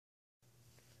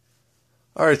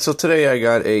Alright, so today I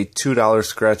got a $2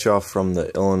 scratch off from the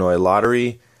Illinois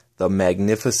Lottery, the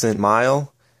Magnificent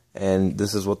Mile, and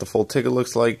this is what the full ticket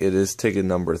looks like. It is ticket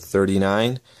number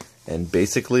 39, and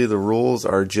basically the rules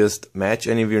are just match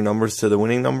any of your numbers to the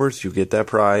winning numbers, you get that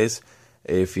prize.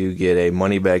 If you get a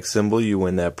money bag symbol, you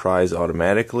win that prize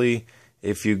automatically.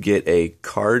 If you get a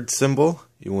card symbol,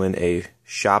 you win a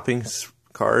shopping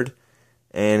card.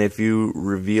 And if you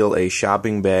reveal a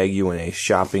shopping bag, you win a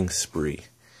shopping spree.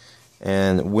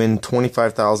 And win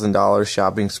 $25,000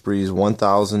 shopping sprees,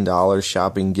 $1,000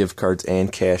 shopping gift cards,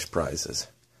 and cash prizes.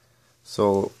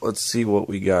 So let's see what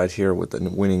we got here with the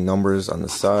winning numbers on the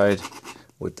side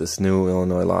with this new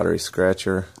Illinois Lottery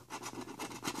scratcher.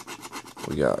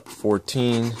 We got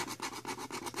 14,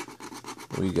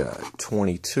 we got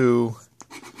 22,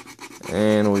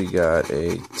 and we got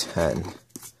a 10.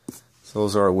 So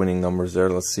those are our winning numbers there.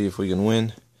 Let's see if we can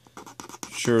win.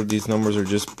 Sure, these numbers are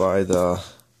just by the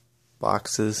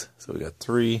boxes. So we got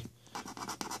 3,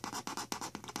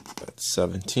 got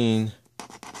 17,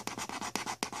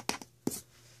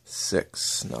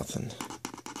 6, nothing.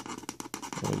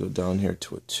 Then we go down here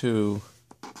to a 2,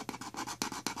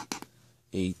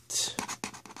 8,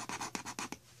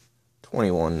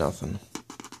 21, nothing.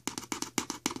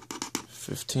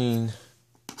 15,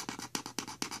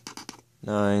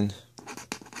 9,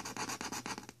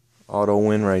 auto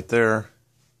win right there.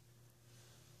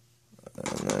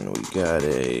 And then we got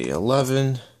a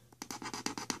 11,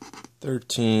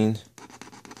 13,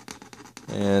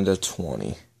 and a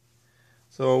 20.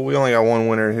 So we only got one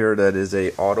winner here that is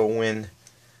a auto win.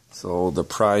 So the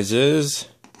prize is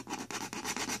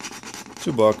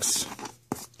 $2.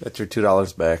 Got your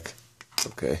 $2 back.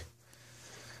 Okay.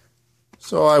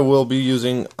 So I will be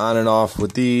using on and off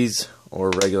with these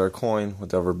or regular coin,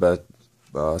 whatever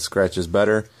scratch is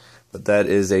better. But that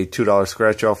is a $2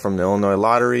 scratch off from the Illinois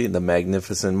Lottery, the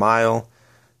Magnificent Mile.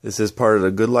 This is part of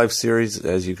the Good Life series,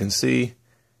 as you can see.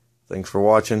 Thanks for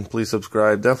watching. Please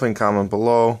subscribe. Definitely comment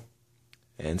below.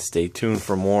 And stay tuned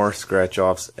for more scratch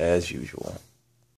offs as usual.